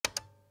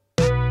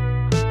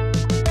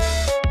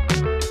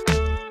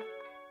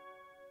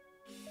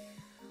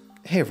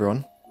Hey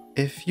everyone,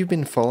 if you've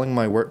been following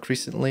my work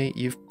recently,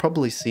 you've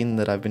probably seen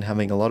that I've been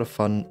having a lot of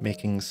fun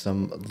making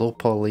some low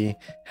poly,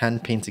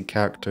 hand-painted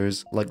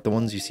characters like the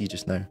ones you see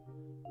just now.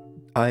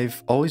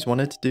 I've always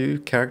wanted to do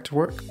character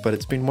work, but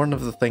it's been one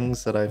of the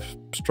things that I've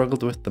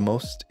struggled with the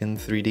most in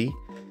 3D,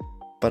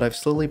 but I've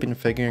slowly been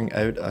figuring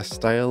out a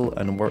style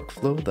and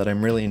workflow that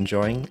I'm really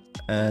enjoying,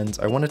 and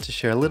I wanted to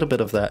share a little bit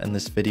of that in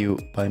this video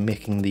by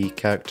making the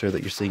character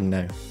that you're seeing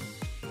now.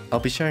 I'll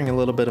be sharing a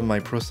little bit of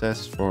my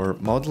process for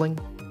modeling,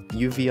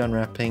 UV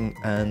unwrapping,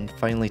 and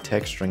finally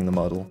texturing the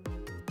model.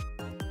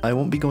 I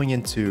won't be going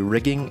into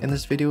rigging in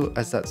this video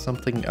as that's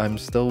something I'm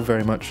still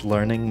very much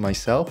learning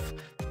myself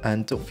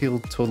and don't feel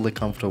totally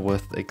comfortable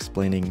with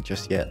explaining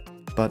just yet.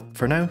 But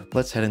for now,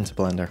 let's head into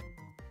Blender.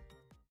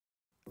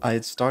 I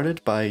had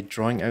started by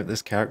drawing out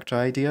this character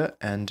idea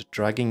and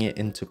dragging it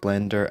into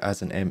Blender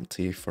as an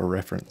empty for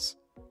reference.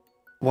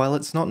 While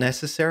it's not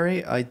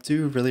necessary, I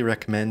do really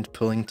recommend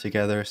pulling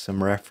together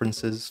some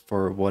references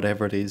for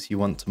whatever it is you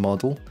want to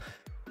model,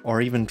 or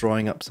even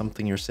drawing up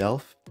something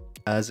yourself,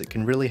 as it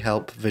can really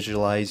help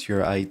visualize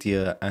your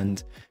idea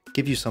and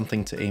give you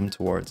something to aim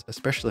towards,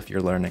 especially if you're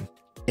learning.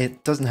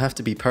 It doesn't have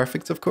to be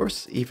perfect, of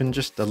course, even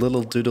just a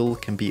little doodle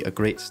can be a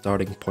great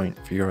starting point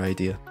for your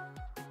idea.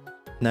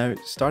 Now,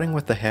 starting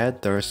with the head,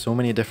 there are so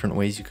many different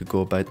ways you could go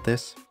about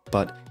this,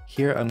 but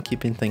here I'm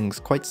keeping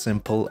things quite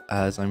simple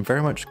as I'm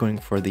very much going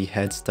for the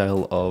head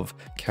style of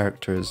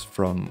characters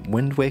from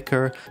Wind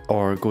Waker,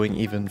 or going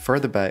even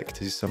further back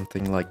to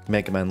something like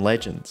Mega Man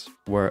Legends,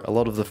 where a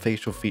lot of the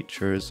facial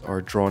features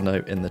are drawn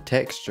out in the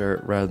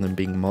texture rather than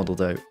being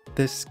modeled out.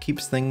 This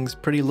keeps things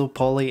pretty low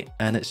poly,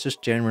 and it's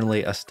just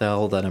generally a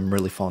style that I'm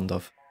really fond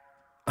of.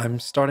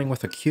 I'm starting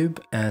with a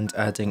cube and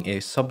adding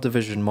a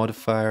subdivision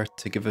modifier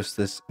to give us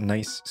this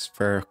nice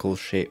spherical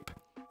shape.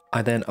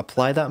 I then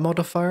apply that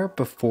modifier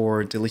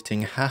before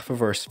deleting half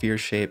of our sphere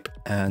shape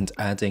and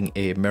adding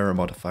a mirror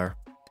modifier.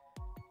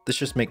 This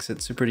just makes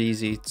it super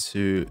easy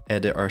to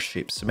edit our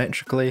shape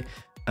symmetrically,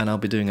 and I'll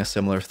be doing a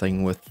similar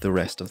thing with the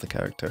rest of the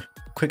character.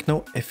 Quick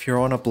note, if you're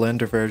on a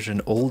Blender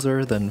version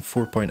older than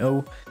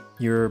 4.0,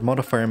 your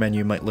modifier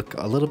menu might look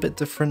a little bit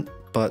different,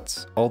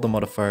 but all the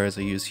modifiers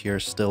I use here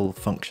still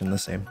function the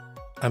same.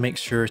 I make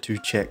sure to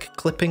check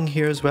clipping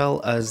here as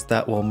well, as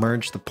that will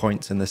merge the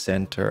points in the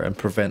center and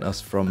prevent us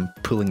from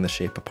pulling the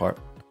shape apart.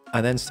 I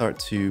then start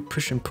to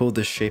push and pull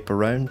this shape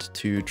around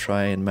to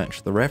try and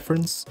match the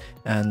reference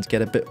and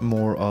get a bit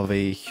more of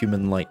a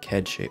human-like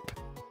head shape.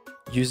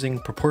 Using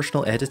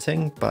proportional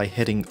editing by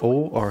hitting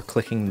O or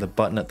clicking the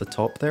button at the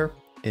top there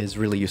is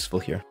really useful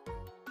here.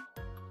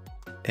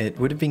 It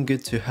would have been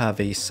good to have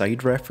a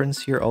side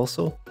reference here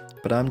also,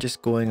 but I'm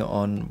just going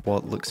on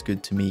what looks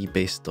good to me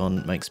based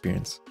on my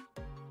experience.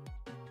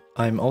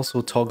 I'm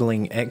also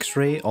toggling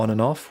X-ray on and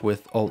off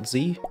with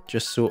Alt-Z,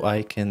 just so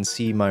I can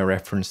see my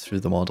reference through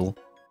the model.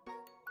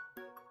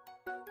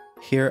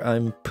 Here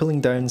I'm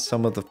pulling down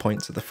some of the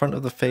points at the front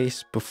of the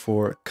face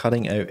before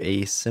cutting out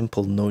a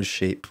simple nose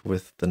shape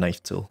with the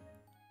knife tool.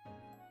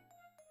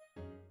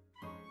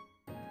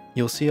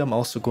 You'll see I'm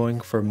also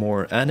going for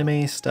more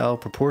anime style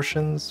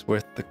proportions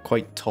with the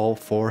quite tall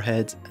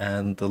forehead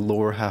and the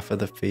lower half of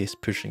the face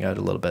pushing out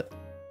a little bit.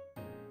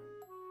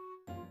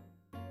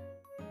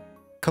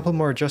 Couple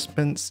more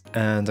adjustments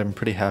and I'm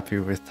pretty happy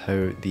with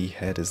how the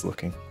head is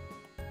looking.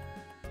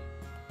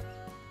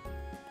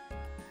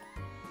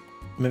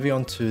 Moving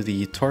on to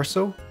the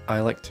torso, I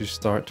like to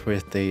start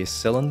with a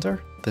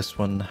cylinder, this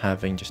one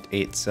having just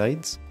 8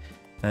 sides,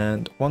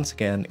 and once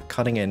again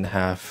cutting it in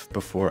half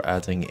before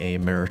adding a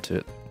mirror to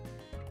it.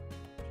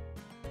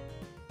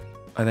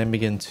 I then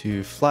begin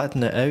to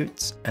flatten it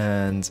out,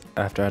 and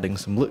after adding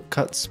some loop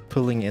cuts,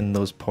 pulling in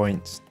those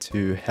points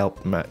to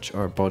help match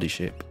our body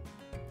shape.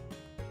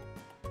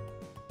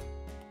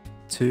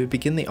 To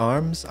begin the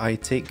arms, I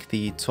take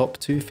the top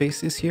 2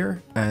 faces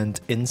here and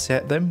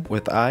inset them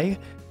with I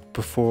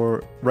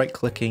before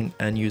right-clicking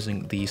and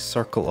using the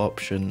circle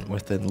option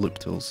within Loop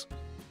Tools.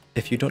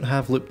 If you don't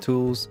have Loop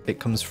Tools, it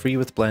comes free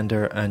with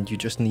Blender and you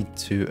just need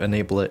to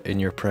enable it in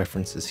your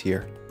preferences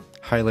here.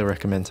 Highly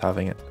recommend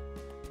having it.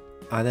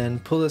 I then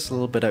pull this a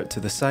little bit out to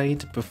the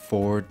side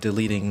before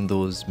deleting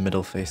those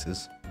middle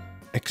faces.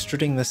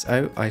 Extruding this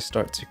out, I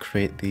start to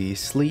create the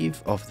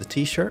sleeve of the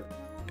t-shirt,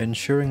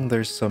 ensuring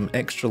there's some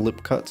extra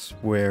loop cuts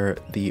where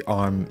the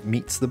arm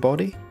meets the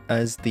body,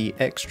 as the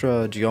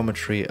extra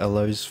geometry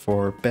allows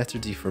for better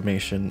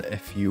deformation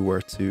if you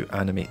were to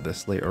animate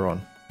this later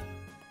on.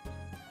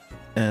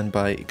 And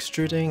by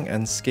extruding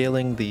and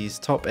scaling these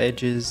top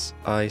edges,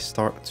 I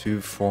start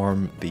to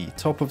form the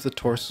top of the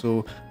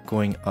torso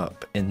going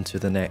up into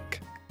the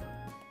neck.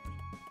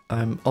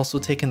 I'm also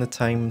taking the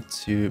time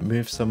to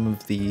move some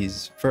of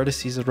these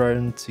vertices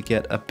around to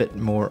get a bit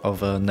more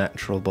of a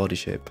natural body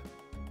shape.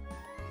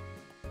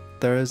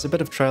 There is a bit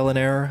of trial and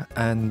error,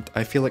 and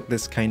I feel like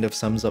this kind of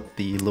sums up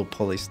the low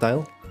poly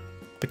style.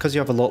 Because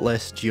you have a lot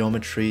less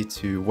geometry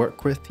to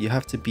work with, you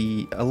have to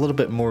be a little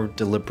bit more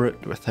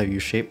deliberate with how you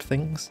shape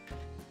things,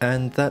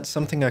 and that's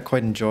something I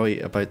quite enjoy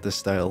about this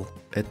style.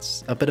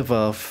 It's a bit of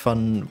a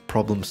fun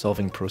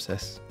problem-solving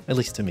process, at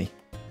least to me.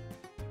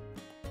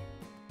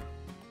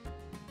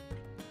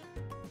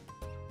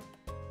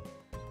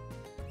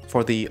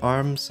 For the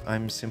arms,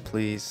 I'm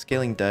simply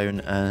scaling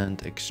down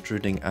and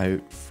extruding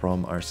out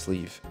from our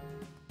sleeve.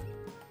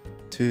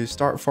 To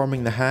start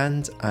forming the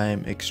hand,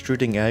 I'm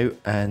extruding out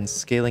and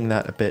scaling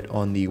that a bit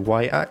on the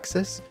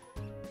y-axis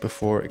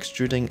before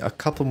extruding a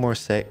couple more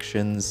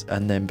sections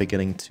and then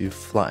beginning to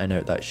flatten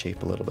out that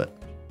shape a little bit.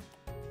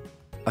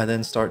 I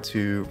then start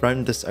to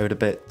round this out a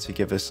bit to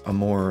give us a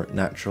more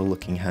natural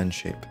looking hand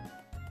shape.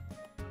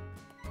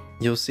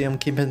 You'll see I'm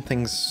keeping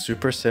things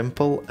super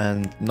simple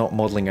and not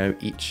modelling out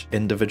each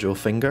individual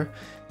finger.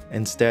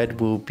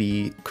 Instead, we'll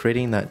be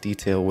creating that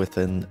detail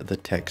within the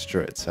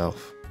texture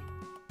itself.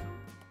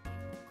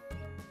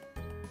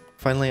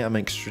 Finally, I'm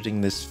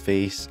extruding this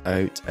face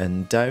out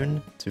and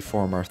down to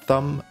form our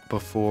thumb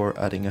before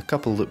adding a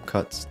couple loop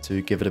cuts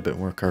to give it a bit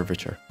more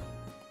curvature.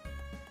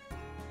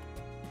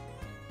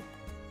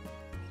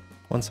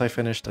 Once I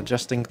finished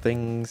adjusting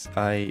things,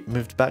 I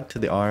moved back to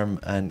the arm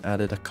and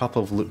added a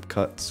couple of loop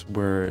cuts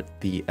where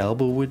the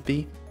elbow would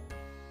be.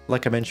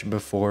 Like I mentioned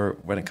before,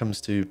 when it comes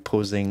to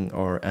posing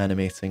or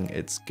animating,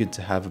 it's good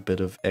to have a bit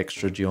of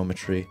extra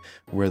geometry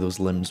where those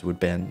limbs would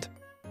bend.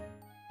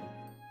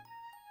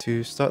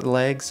 To start the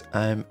legs,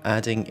 I'm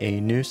adding a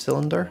new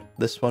cylinder,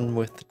 this one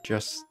with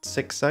just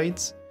 6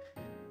 sides.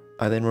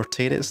 I then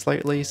rotate it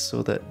slightly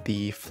so that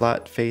the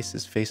flat face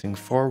is facing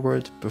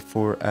forward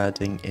before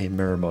adding a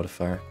mirror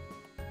modifier.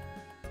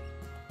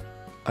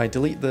 I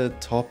delete the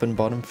top and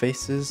bottom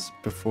faces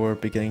before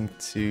beginning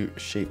to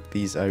shape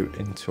these out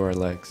into our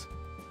legs.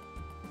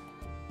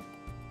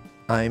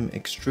 I'm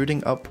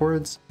extruding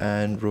upwards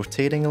and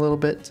rotating a little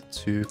bit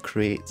to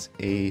create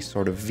a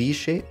sort of V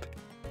shape,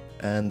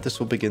 and this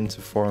will begin to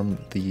form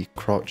the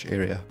crotch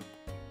area.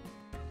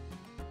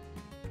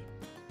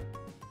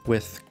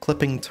 With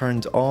clipping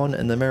turned on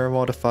in the mirror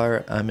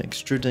modifier, I'm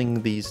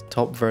extruding these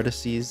top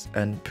vertices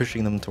and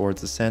pushing them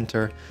towards the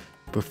center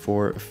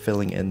before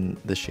filling in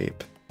the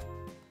shape.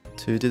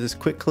 To do this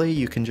quickly,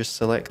 you can just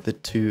select the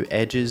 2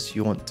 edges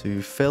you want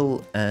to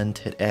fill and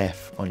hit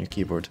F on your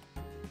keyboard.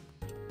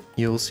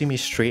 You'll see me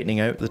straightening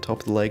out the top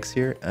of the legs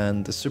here,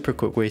 and the super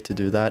quick way to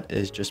do that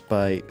is just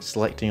by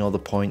selecting all the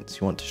points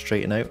you want to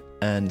straighten out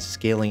and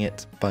scaling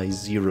it by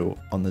 0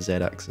 on the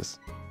Z-axis,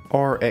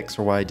 or X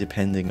or Y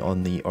depending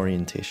on the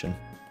orientation.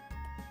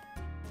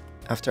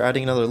 After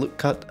adding another loop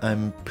cut,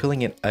 I'm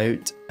pulling it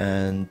out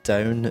and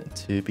down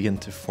to begin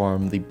to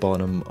form the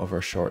bottom of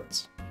our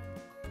shorts.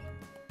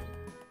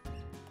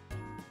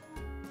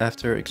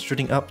 After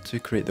extruding up to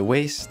create the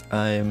waist,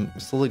 I'm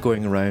slowly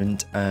going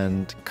around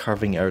and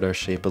carving out our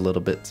shape a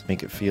little bit to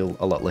make it feel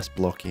a lot less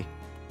blocky.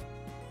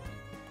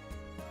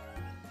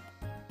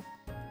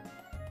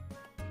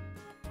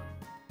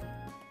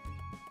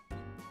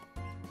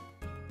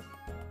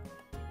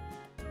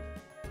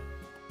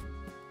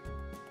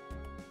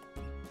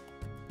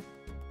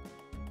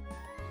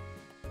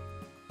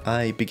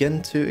 I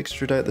begin to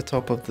extrude out the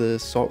top of the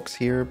socks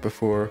here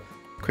before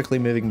quickly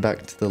moving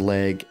back to the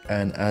leg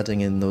and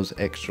adding in those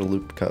extra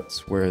loop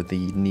cuts where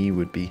the knee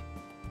would be.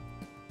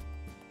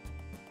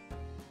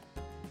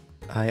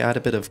 I add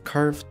a bit of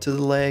curve to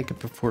the leg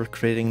before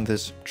creating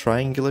this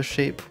triangular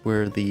shape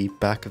where the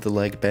back of the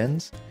leg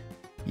bends.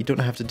 You don't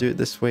have to do it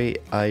this way,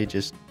 I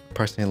just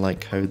personally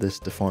like how this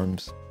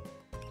deforms.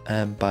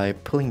 And by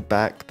pulling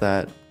back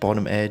that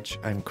bottom edge,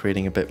 I'm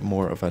creating a bit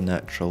more of a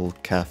natural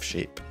calf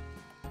shape.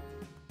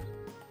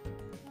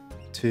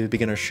 To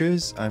begin our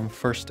shoes, I'm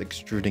first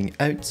extruding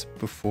out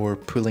before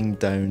pulling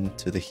down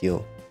to the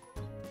heel.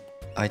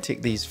 I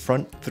take these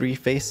front 3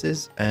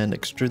 faces and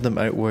extrude them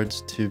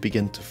outwards to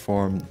begin to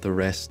form the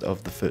rest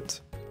of the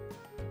foot.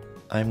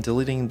 I'm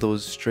deleting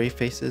those stray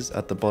faces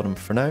at the bottom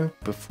for now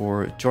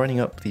before joining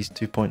up these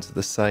 2 points at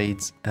the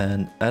sides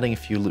and adding a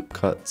few loop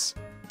cuts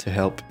to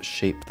help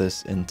shape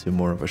this into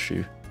more of a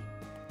shoe.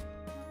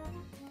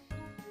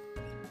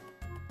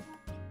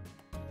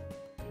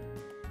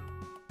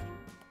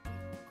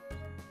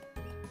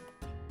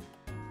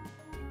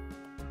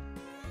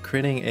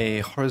 Creating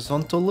a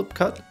horizontal loop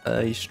cut,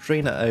 I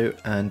straighten it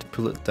out and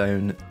pull it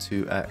down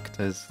to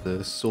act as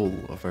the sole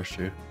of our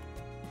shoe.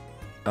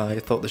 I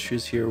thought the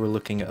shoes here were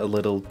looking a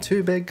little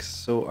too big,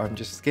 so I'm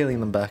just scaling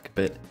them back a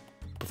bit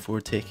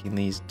before taking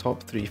these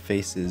top 3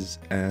 faces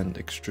and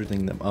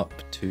extruding them up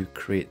to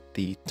create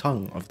the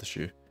tongue of the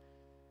shoe.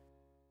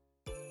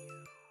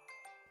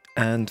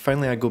 And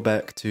finally I go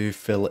back to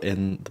fill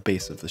in the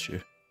base of the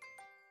shoe.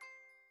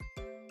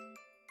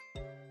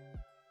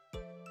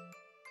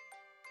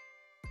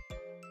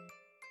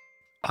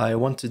 I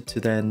wanted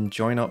to then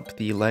join up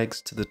the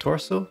legs to the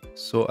torso,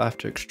 so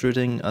after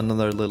extruding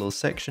another little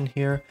section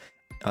here,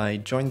 I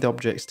joined the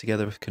objects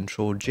together with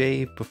Ctrl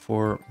J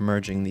before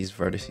merging these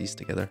vertices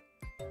together.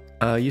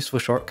 A useful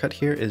shortcut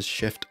here is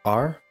Shift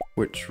R,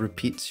 which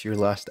repeats your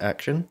last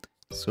action.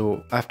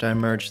 So after I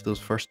merged those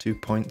first 2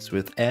 points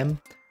with M,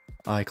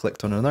 I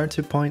clicked on another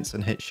 2 points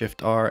and hit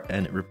Shift R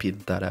and it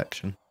repeated that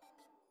action.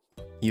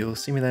 You'll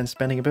see me then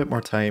spending a bit more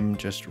time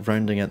just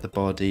rounding out the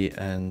body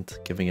and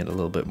giving it a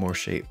little bit more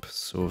shape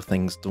so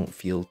things don't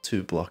feel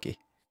too blocky.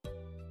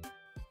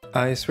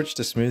 I switch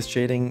to smooth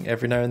shading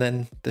every now and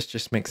then. This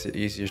just makes it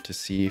easier to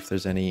see if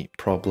there's any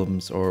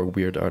problems or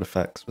weird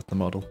artifacts with the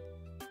model.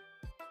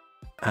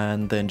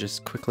 And then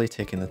just quickly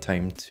taking the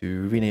time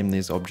to rename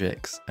these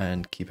objects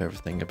and keep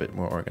everything a bit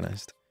more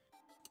organized.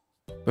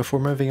 Before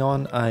moving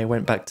on, I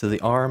went back to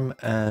the arm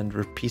and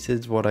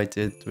repeated what I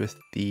did with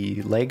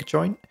the leg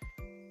joint,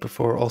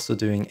 before also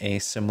doing a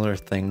similar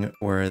thing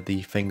where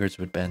the fingers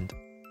would bend.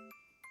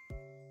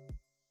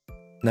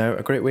 Now,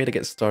 a great way to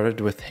get started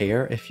with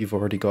hair, if you've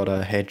already got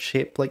a head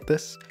shape like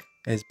this,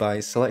 is by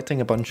selecting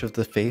a bunch of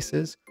the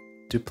faces,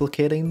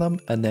 duplicating them,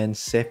 and then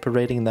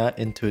separating that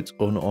into its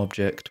own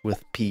object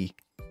with P.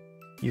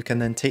 You can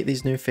then take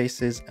these new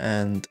faces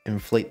and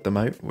inflate them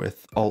out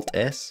with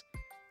Alt-S,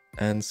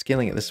 and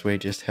scaling it this way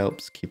just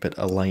helps keep it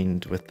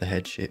aligned with the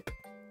head shape.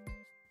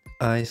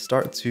 I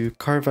start to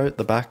carve out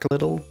the back a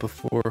little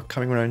before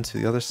coming around to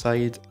the other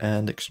side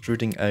and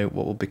extruding out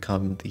what will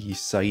become the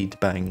side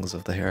bangs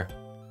of the hair.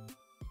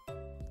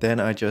 Then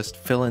I just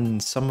fill in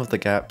some of the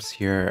gaps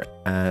here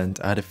and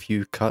add a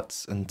few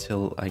cuts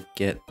until I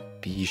get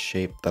the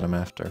shape that I'm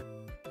after.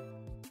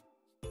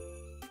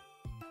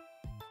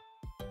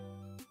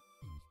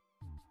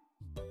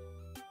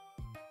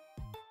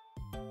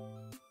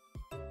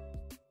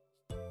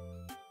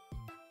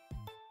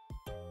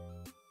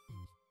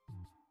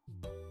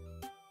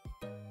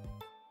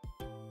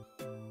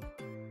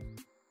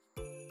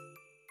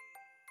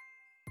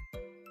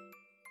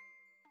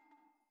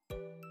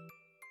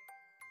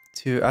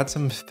 To add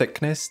some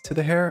thickness to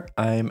the hair,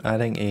 I'm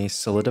adding a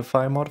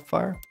solidify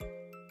modifier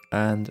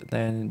and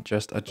then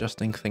just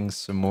adjusting things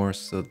some more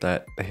so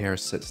that the hair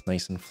sits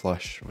nice and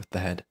flush with the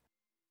head.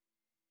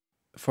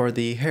 For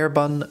the hair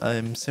bun,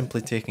 I'm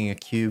simply taking a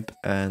cube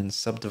and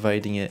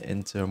subdividing it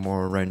into a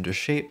more rounder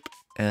shape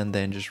and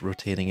then just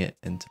rotating it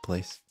into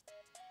place.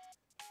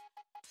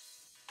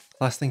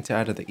 Last thing to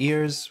add are the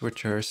ears,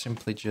 which are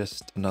simply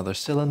just another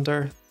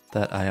cylinder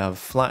that I have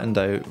flattened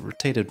out,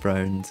 rotated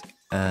round,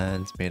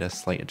 and made a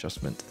slight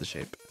adjustment to the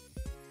shape.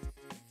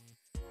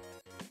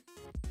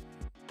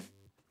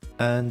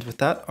 And with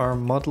that, our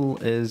model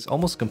is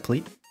almost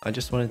complete. I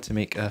just wanted to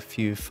make a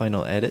few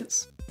final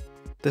edits.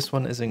 This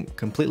one isn't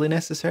completely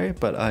necessary,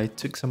 but I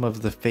took some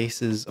of the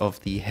faces of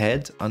the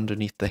head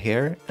underneath the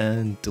hair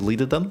and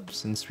deleted them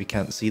since we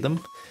can't see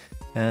them,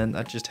 and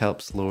that just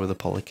helps lower the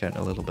poly count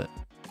a little bit.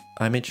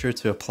 I made sure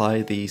to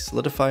apply the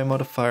solidify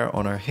modifier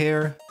on our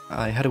hair.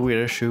 I had a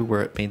weird issue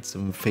where it made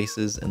some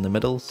faces in the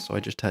middle, so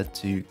I just had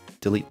to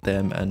delete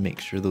them and make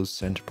sure those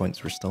center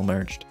points were still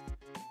merged.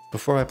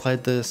 Before I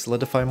applied the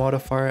solidify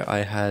modifier, I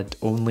had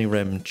only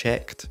rim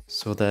checked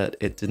so that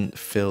it didn't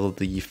fill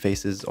the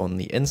faces on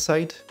the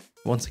inside.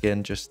 Once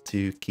again, just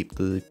to keep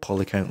the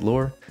poly count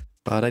lower,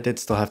 but I did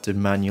still have to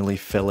manually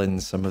fill in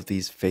some of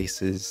these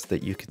faces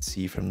that you could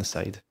see from the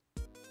side.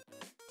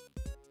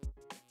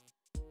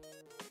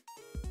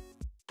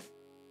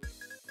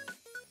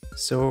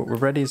 So we're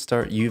ready to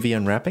start UV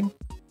unwrapping,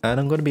 and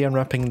I'm going to be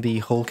unwrapping the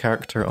whole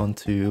character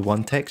onto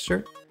one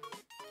texture.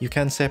 You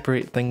can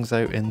separate things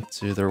out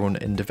into their own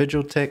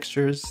individual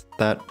textures,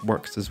 that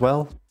works as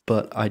well,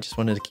 but I just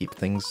wanted to keep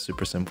things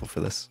super simple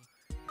for this.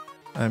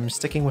 I'm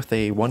sticking with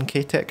a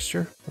 1K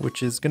texture,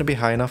 which is going to be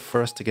high enough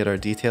for us to get our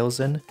details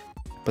in,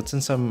 but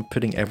since I'm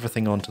putting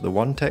everything onto the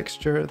one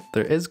texture,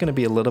 there is going to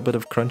be a little bit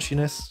of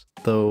crunchiness,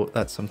 though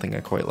that's something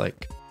I quite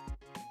like.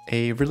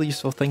 A really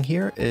useful thing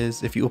here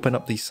is if you open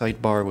up the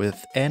sidebar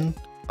with N,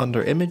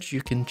 under image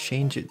you can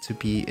change it to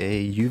be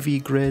a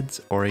UV grid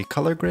or a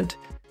color grid.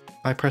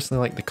 I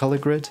personally like the color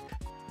grid,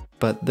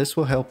 but this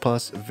will help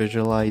us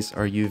visualize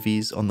our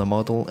UVs on the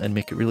model and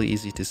make it really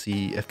easy to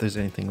see if there's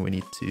anything we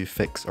need to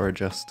fix or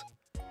adjust.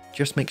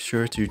 Just make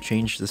sure to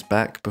change this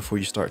back before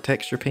you start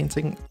texture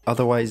painting,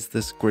 otherwise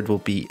this grid will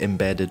be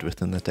embedded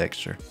within the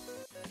texture.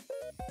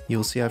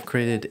 You'll see I've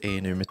created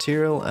a new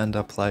material and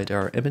applied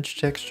our image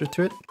texture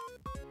to it.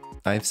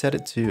 I've set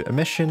it to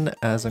emission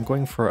as I'm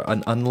going for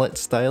an unlit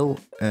style,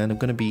 and I'm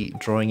going to be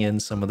drawing in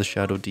some of the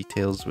shadow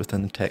details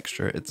within the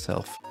texture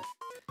itself.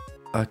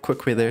 A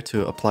quick way there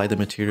to apply the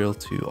material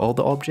to all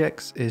the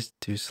objects is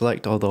to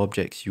select all the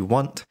objects you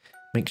want,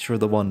 make sure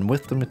the one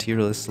with the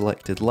material is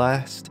selected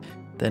last,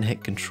 then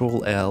hit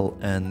Ctrl L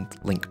and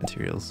link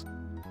materials.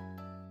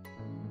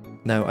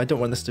 Now, I don't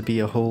want this to be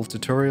a whole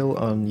tutorial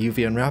on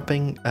UV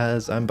unwrapping,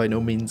 as I'm by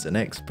no means an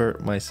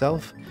expert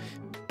myself,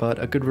 but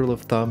a good rule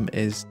of thumb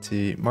is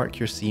to mark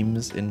your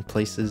seams in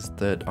places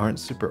that aren't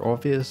super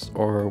obvious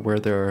or where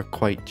there are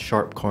quite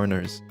sharp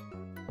corners.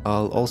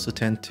 I'll also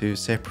tend to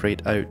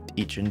separate out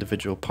each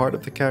individual part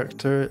of the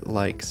character,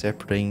 like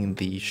separating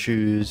the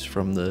shoes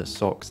from the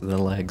socks and the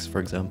legs, for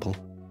example.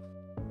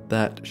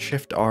 That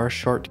Shift R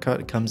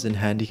shortcut comes in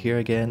handy here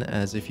again,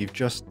 as if you've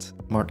just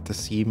marked a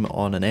seam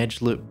on an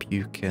edge loop,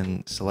 you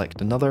can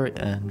select another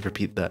and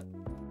repeat that.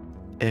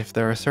 If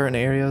there are certain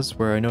areas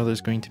where I know there's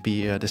going to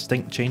be a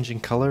distinct change in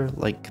colour,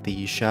 like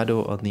the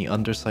shadow on the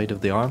underside of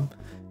the arm,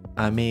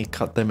 I may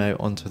cut them out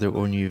onto their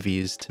own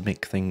UVs to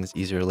make things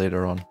easier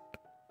later on.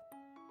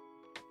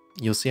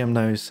 You'll see I'm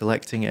now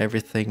selecting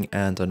everything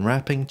and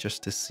unwrapping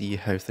just to see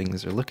how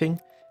things are looking,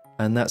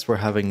 and that's where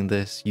having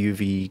this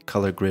UV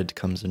color grid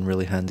comes in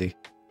really handy.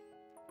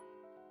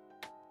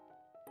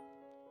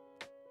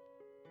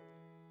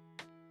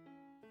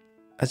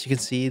 As you can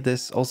see,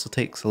 this also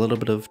takes a little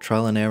bit of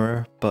trial and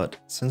error, but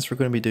since we're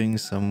going to be doing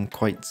some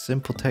quite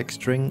simple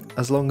texturing,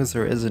 as long as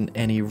there isn't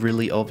any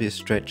really obvious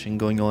stretching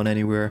going on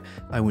anywhere,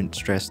 I wouldn't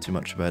stress too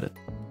much about it.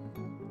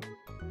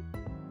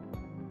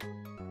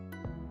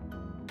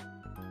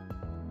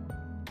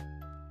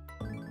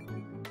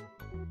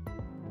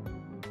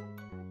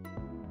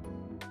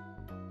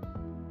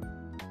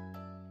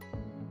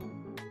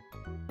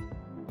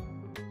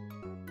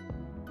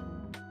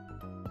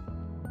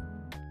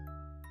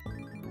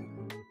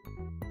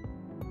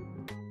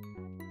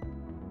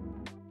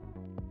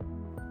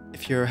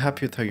 If you're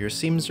happy with how your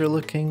seams are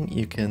looking,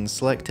 you can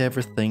select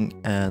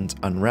everything and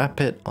unwrap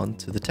it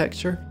onto the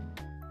texture.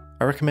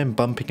 I recommend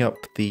bumping up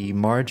the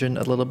margin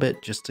a little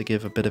bit just to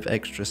give a bit of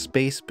extra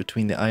space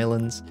between the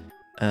islands,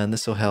 and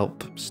this will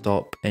help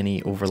stop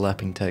any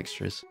overlapping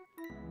textures.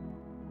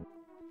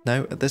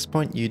 Now at this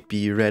point you'd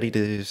be ready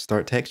to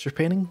start texture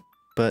painting,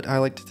 but I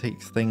like to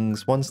take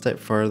things one step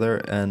further,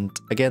 and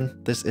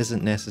again, this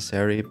isn't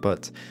necessary,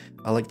 but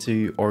I like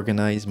to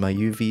organize my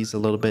UVs a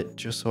little bit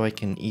just so I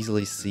can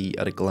easily see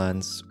at a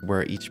glance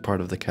where each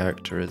part of the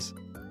character is.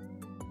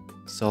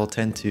 So I'll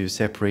tend to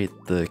separate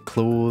the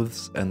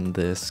clothes and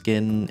the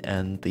skin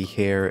and the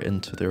hair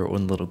into their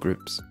own little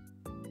groups.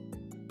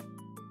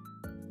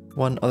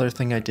 One other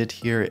thing I did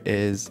here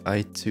is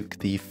I took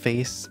the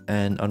face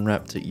and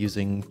unwrapped it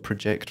using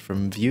Project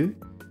from View.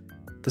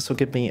 This will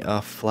give me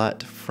a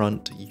flat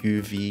front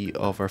UV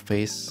of our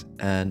face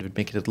and would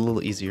make it a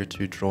little easier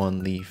to draw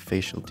on the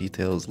facial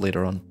details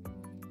later on.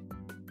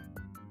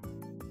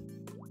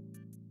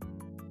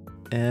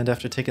 And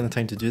after taking the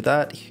time to do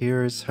that,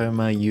 here's how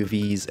my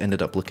UVs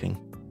ended up looking.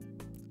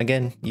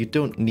 Again, you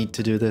don't need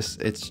to do this,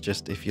 it's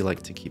just if you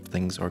like to keep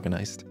things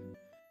organized.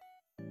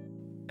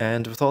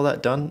 And with all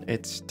that done,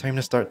 it's time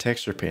to start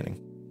texture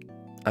painting.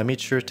 I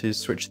made sure to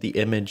switch the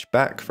image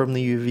back from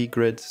the UV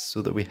grid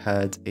so that we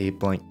had a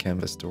blank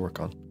canvas to work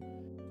on.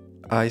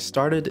 I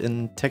started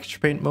in texture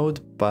paint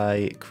mode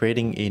by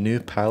creating a new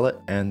palette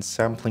and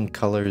sampling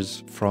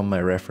colors from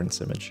my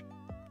reference image.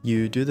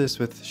 You do this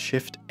with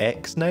Shift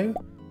X now.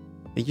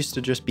 It used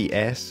to just be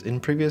S in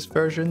previous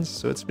versions,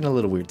 so it's been a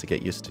little weird to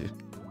get used to.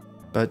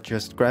 But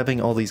just grabbing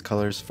all these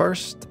colors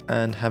first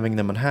and having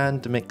them on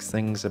hand makes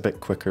things a bit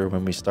quicker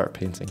when we start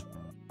painting.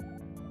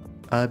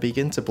 I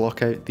begin to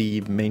block out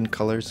the main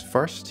colors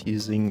first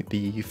using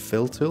the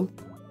fill tool,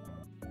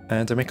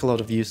 and I make a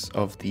lot of use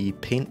of the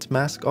paint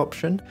mask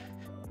option,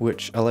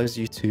 which allows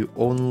you to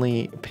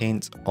only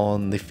paint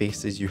on the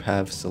faces you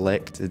have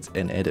selected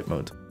in edit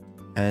mode.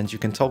 And you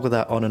can toggle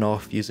that on and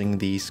off using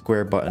the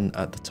square button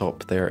at the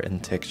top there in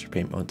texture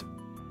paint mode.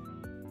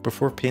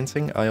 Before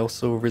painting, I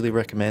also really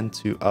recommend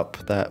to up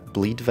that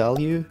bleed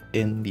value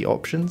in the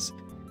options.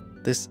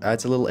 This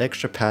adds a little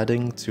extra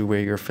padding to where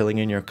you're filling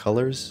in your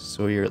colors,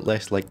 so you're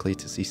less likely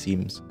to see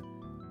seams.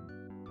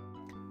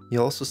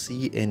 You'll also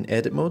see in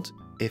edit mode,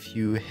 if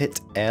you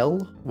hit L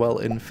while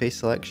in face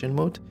selection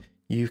mode,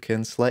 you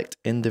can select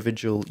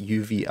individual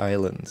UV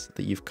islands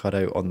that you've cut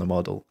out on the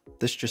model.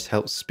 This just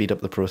helps speed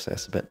up the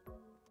process a bit.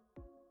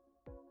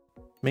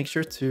 Make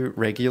sure to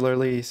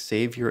regularly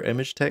save your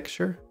image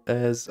texture,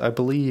 as I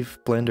believe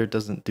Blender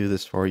doesn't do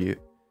this for you.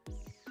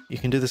 You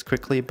can do this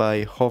quickly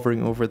by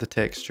hovering over the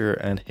texture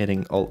and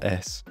hitting Alt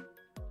S.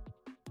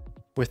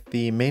 With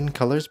the main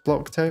colors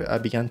blocked out, I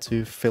began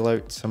to fill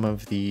out some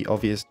of the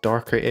obvious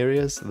darker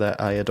areas that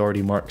I had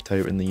already marked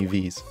out in the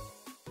UVs.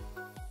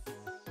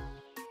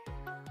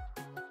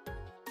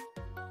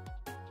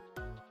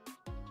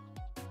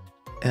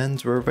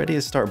 And we're ready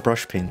to start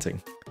brush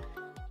painting.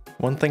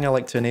 One thing I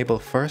like to enable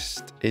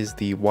first is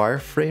the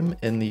wireframe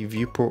in the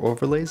viewport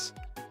overlays.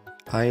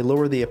 I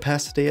lower the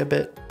opacity a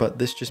bit, but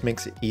this just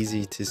makes it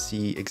easy to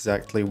see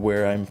exactly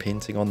where I'm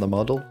painting on the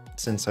model,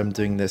 since I'm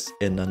doing this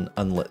in an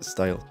unlit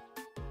style.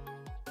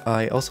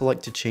 I also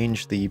like to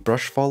change the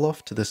brush fall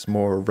off to this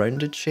more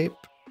rounded shape,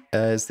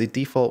 as the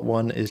default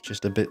one is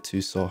just a bit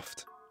too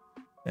soft.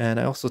 And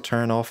I also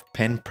turn off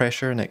pen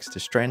pressure next to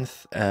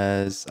strength,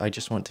 as I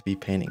just want to be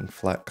painting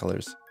flat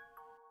colors.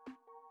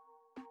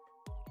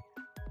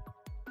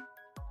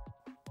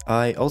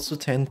 I also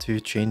tend to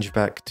change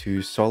back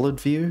to solid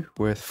view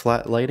with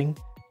flat lighting,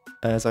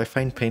 as I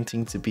find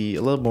painting to be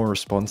a little more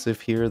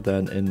responsive here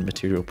than in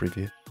material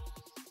preview.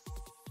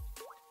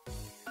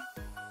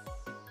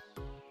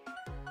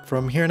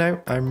 From here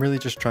now, I'm really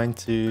just trying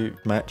to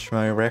match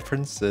my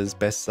reference as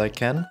best as I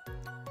can,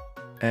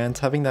 and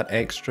having that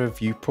extra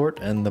viewport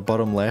in the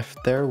bottom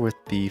left there with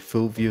the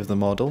full view of the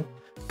model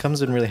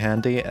comes in really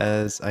handy,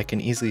 as I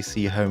can easily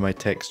see how my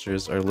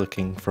textures are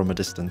looking from a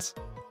distance.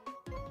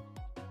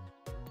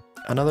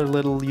 Another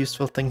little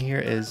useful thing here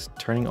is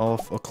turning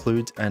off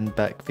occlude and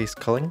backface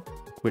culling,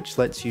 which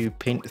lets you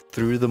paint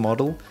through the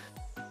model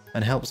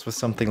and helps with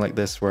something like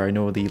this where I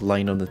know the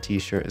line on the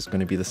t-shirt is going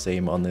to be the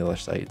same on the other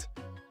side.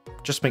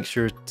 Just make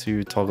sure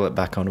to toggle it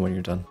back on when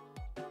you're done.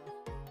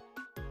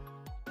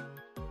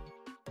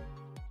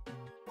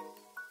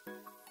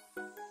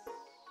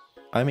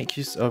 I make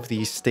use of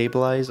the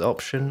Stabilize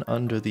option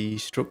under the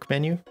stroke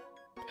menu.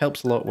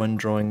 Helps a lot when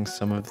drawing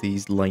some of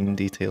these line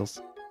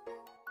details.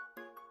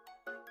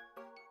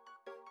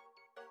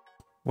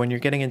 When you're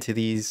getting into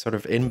these sort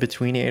of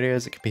in-between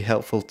areas, it can be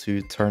helpful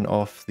to turn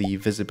off the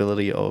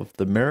visibility of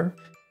the mirror,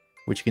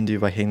 which you can do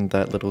by hitting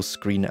that little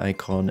screen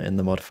icon in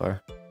the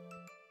modifier.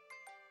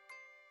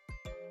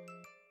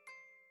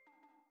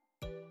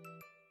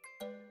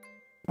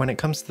 When it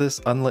comes to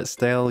this unlit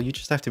style, you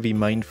just have to be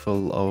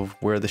mindful of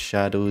where the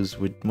shadows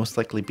would most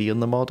likely be on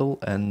the model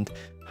and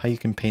how you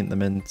can paint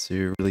them in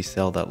to really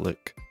sell that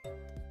look.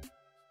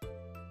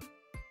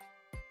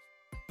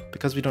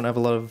 Because we don't have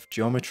a lot of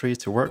geometry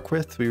to work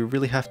with, we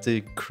really have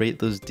to create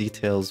those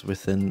details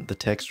within the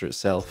texture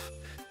itself,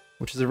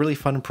 which is a really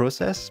fun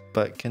process,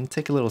 but can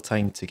take a little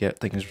time to get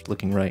things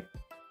looking right.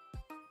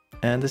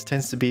 And this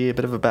tends to be a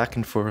bit of a back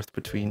and forth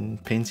between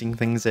painting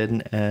things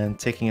in and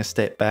taking a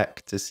step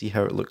back to see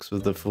how it looks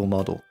with the full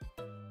model.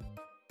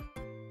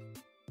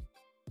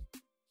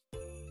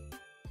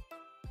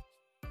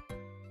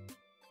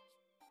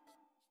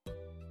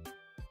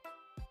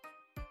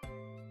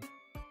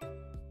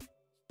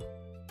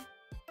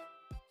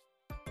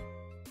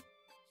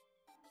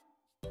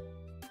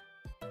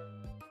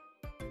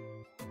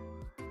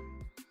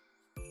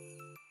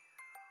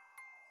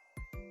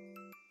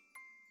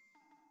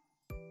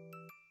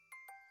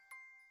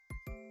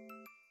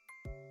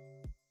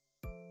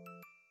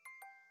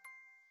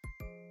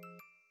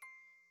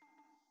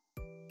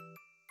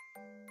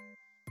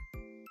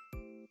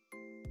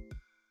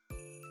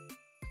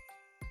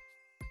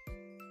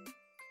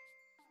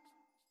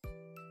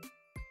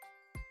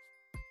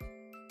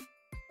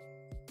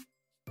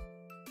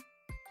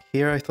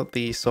 Here I thought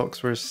the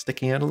socks were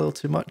sticking out a little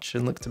too much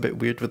and looked a bit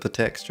weird with the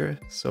texture,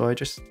 so I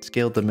just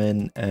scaled them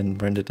in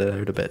and rounded it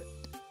out a bit.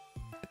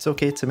 It's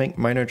okay to make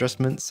minor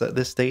adjustments at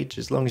this stage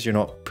as long as you're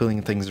not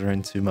pulling things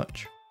around too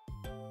much.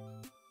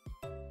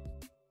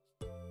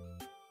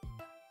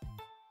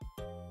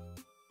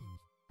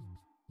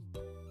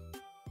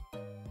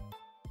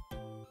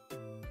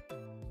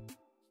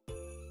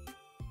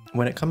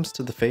 When it comes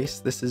to the face,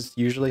 this is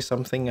usually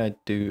something I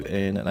do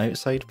in an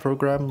outside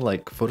program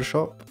like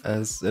Photoshop,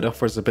 as it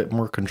offers a bit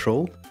more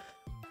control,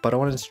 but I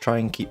wanted to try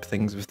and keep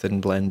things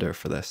within Blender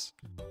for this.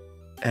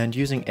 And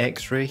using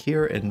X-ray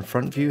here in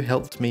front view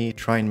helped me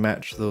try and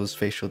match those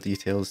facial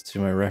details to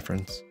my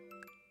reference.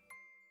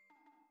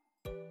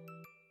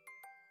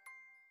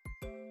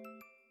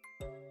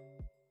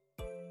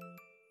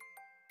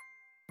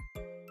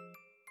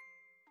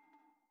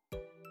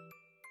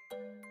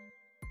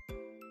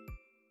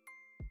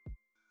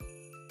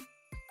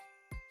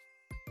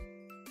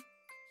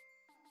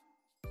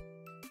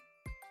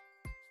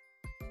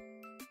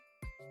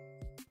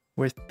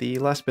 With the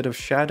last bit of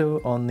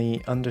shadow on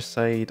the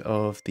underside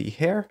of the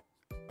hair,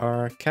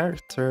 our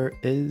character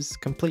is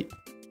complete.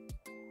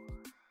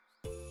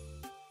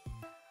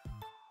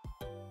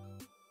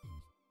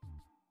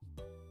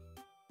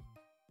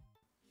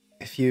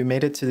 If you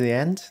made it to the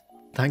end,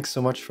 thanks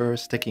so much for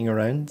sticking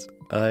around.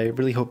 I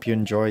really hope you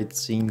enjoyed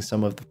seeing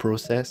some of the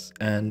process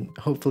and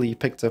hopefully you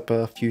picked up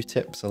a few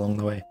tips along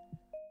the way.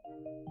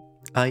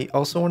 I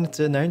also wanted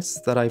to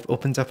announce that I've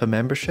opened up a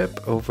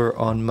membership over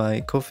on my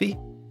Ko-fi,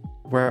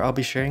 where I'll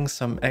be sharing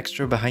some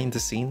extra behind the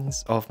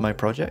scenes of my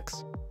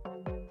projects.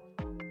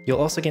 You'll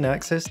also gain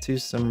access to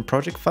some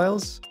project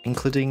files,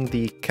 including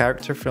the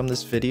character from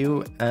this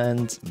video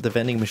and the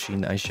vending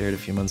machine I shared a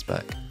few months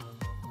back.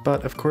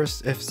 But of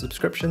course, if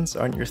subscriptions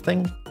aren't your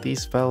thing,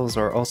 these files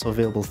are also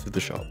available through the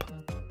shop.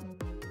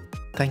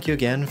 Thank you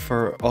again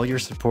for all your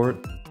support,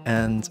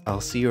 and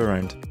I'll see you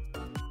around.